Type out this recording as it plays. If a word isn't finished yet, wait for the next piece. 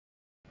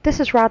This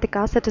is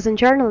Radhika, citizen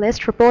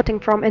journalist reporting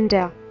from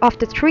India. Of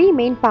the three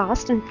main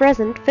past and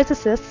present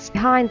physicists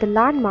behind the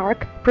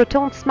landmark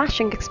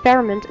proton-smashing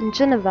experiment in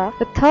Geneva,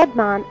 the third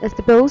man is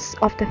the Bose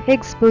of the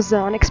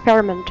Higgs-boson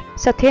experiment,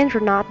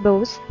 Satyendra Nath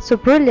Bose, so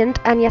brilliant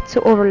and yet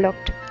so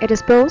overlooked. It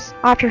is Bose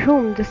after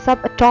whom the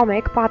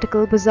subatomic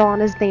particle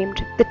boson is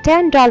named. The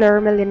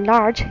 $10 million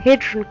Large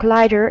Hadron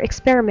Collider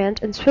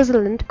experiment in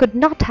Switzerland could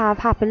not have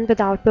happened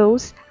without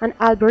Bose and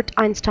Albert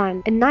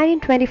Einstein. In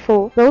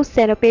 1924, Bose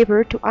sent a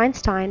paper to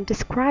Einstein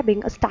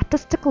describing a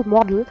statistical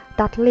model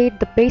that laid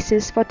the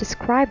basis for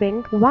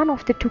describing one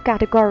of the two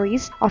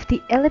categories of the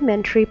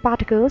elementary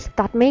particles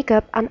that make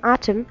up an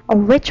atom,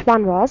 of which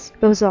one was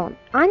boson.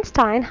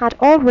 Einstein had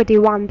already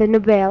won the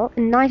Nobel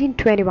in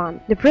 1921.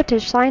 The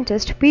British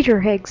scientist Peter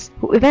Higgs,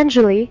 who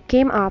eventually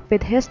came up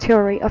with his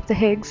theory of the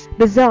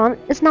Higgs-boson,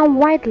 is now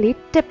widely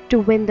tipped to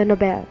win the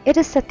Nobel. It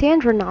is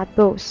Satyendra Nath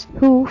Bose,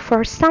 who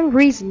for some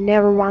reason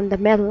never won the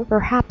medal.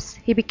 Perhaps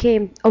he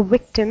became a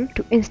victim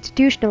to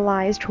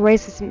institutionalized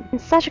racism. In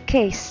such a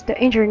case, the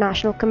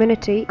international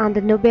community and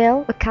the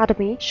Nobel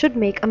Academy should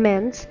make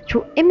amends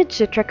through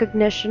immediate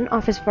recognition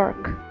of his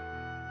work.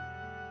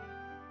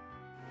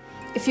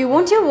 If you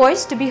want your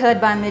voice to be heard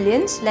by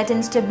millions, let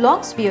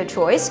Instablogs be your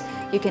choice.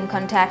 You can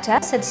contact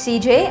us at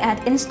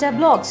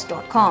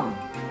cj@instablogs.com.